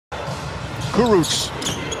Kurucs.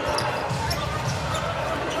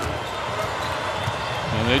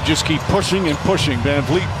 And they just keep pushing and pushing. Van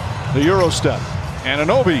Vliet, the Euro step.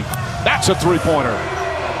 Anunoby, that's a three-pointer.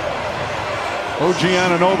 OG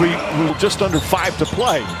Anunoby, just under 5 to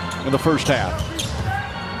play in the first half.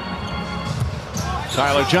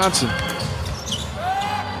 Tyler Johnson.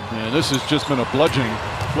 And this has just been a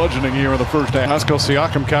bludgeoning here in the first half. Pascal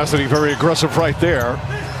Siakam, Cassidy very aggressive right there.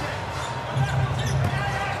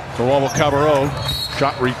 Kawhi Cabarro,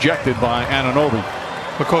 shot rejected by Anunoby.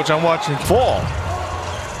 But coach, I'm watching fall.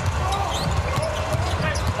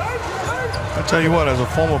 I tell you what, as a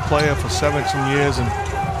former player for 17 years and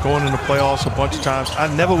going in the playoffs a bunch of times, I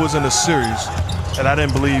never was in a series that I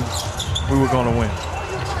didn't believe we were going to win.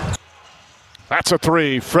 That's a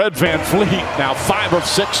three. Fred VanVleet now 5 of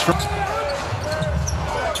 6 from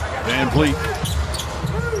VanVleet.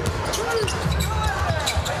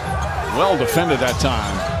 Well defended that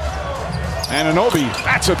time. Anunoby,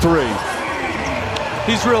 that's a three.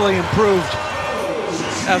 He's really improved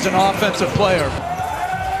as an offensive player.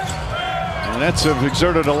 And that's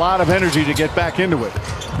exerted a lot of energy to get back into it.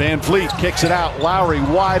 VanVleet kicks it out. Lowry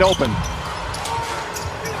wide open.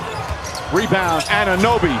 Rebound,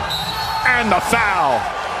 Anunoby. And the foul.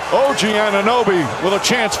 OG Anunoby with a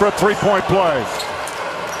chance for a three-point play.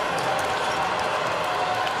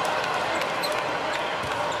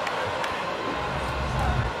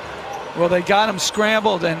 Well, they got him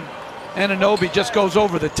scrambled, and Anunoby just goes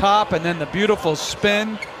over the top, and then the beautiful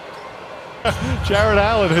spin. Jared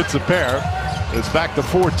Allen hits a pair. It's back to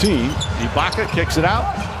 14. Ibaka kicks it out.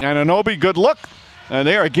 Anunoby, good look. And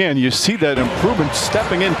there again, you see that improvement,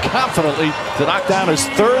 stepping in confidently to knock down his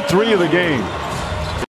 3rd three of the game.